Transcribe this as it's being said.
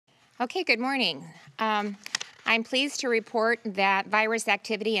Okay, good morning. I'm pleased to report that virus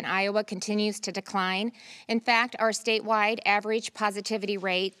activity in Iowa continues to decline. In fact, our statewide average positivity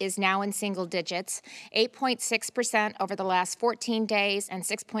rate is now in single digits, 8.6% over the last 14 days and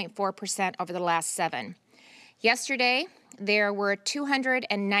 6.4% over the last 7. Yesterday, there were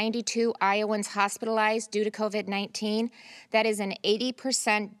 292 Iowans hospitalized due to COVID-19. That is an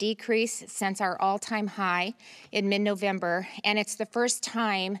 80% decrease since our all-time high in mid-November, and it's the first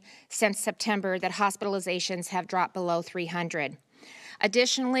time since September that hospitalizations have dropped below 300.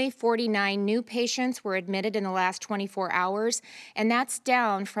 Additionally, 49 new patients were admitted in the last 24 hours, and that's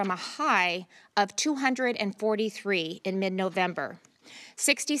down from a high of 243 in mid-November.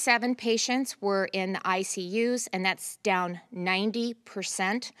 67 patients were in the ICUs, and that's down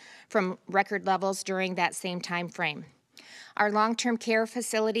 90% from record levels during that same time frame. Our long-term care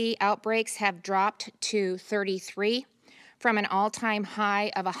facility outbreaks have dropped to 33 from an all-time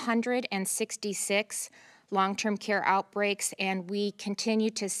high of 166 long-term care outbreaks, and we continue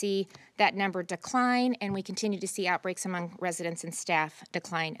to see that number decline, and we continue to see outbreaks among residents and staff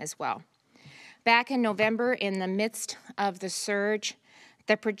decline as well. Back in November, in the midst of the surge,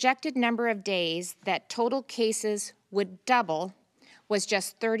 the projected number of days that total cases would double was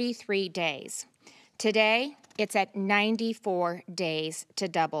just 33 days. Today, it's at 94 days to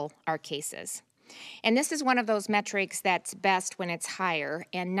double our cases. And this is one of those metrics that's best when it's higher,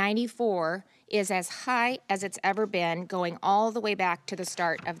 and 94 is as high as it's ever been, going all the way back to the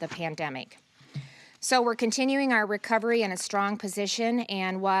start of the pandemic. So we're continuing our recovery in a strong position,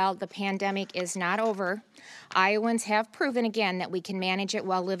 and while the pandemic is not over, Iowans have proven again that we can manage it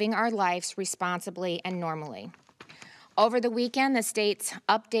while living our lives responsibly and normally. Over the weekend, the state's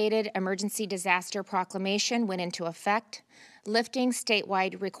updated emergency disaster proclamation went into effect, lifting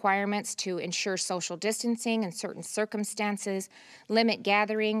statewide requirements to ensure social distancing in certain circumstances, limit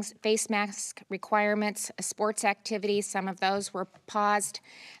gatherings, face mask requirements, sports activities, some of those were paused,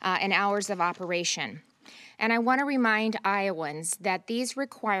 and hours of operation. And I want to remind Iowans that these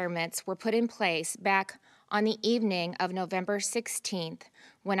requirements were put in place back on the evening of November 16th,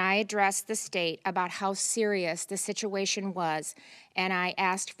 when I addressed the state about how serious the situation was, and I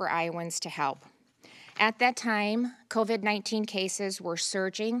asked for Iowans to help. At that time, COVID-19 cases were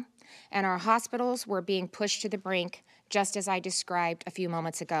surging, and our hospitals were being pushed to the brink, just as I described a few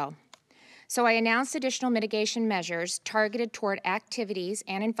moments ago. So I announced additional mitigation measures targeted toward activities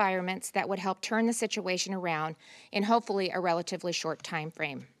and environments that would help turn the situation around in hopefully a relatively short time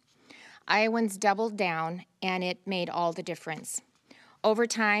frame. Iowans doubled down, and it made all the difference. Over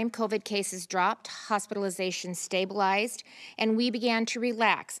time, COVID cases dropped, hospitalizations stabilized, and we began to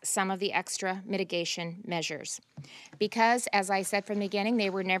relax some of the extra mitigation measures. Because, as I said from the beginning,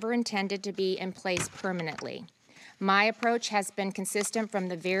 they were never intended to be in place permanently. My approach has been consistent from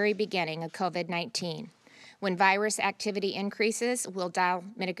the very beginning of COVID-19. When virus activity increases, we'll dial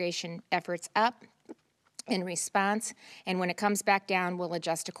mitigation efforts up in response, and when it comes back down, we'll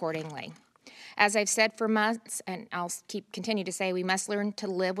adjust accordingly. As I've said for months, and I'll continue to say, we must learn to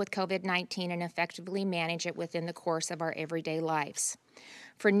live with COVID-19 and effectively manage it within the course of our everyday lives.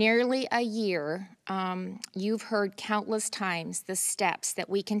 For nearly a year, you've heard countless times the steps that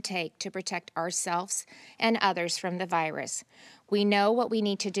we can take to protect ourselves and others from the virus. We know what we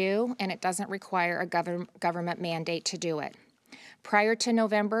need to do, and it doesn't require a government mandate to do it. Prior to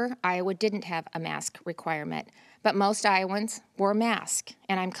November, Iowa didn't have a mask requirement, but most Iowans wore masks,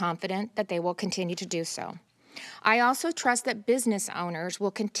 and I'm confident that they will continue to do so. I also trust that business owners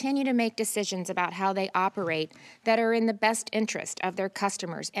will continue to make decisions about how they operate that are in the best interest of their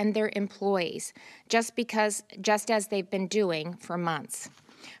customers and their employees, just as they've been doing for months.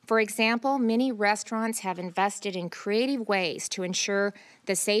 For example, many restaurants have invested in creative ways to ensure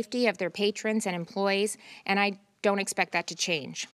the safety of their patrons and employees, and I don't expect that to change.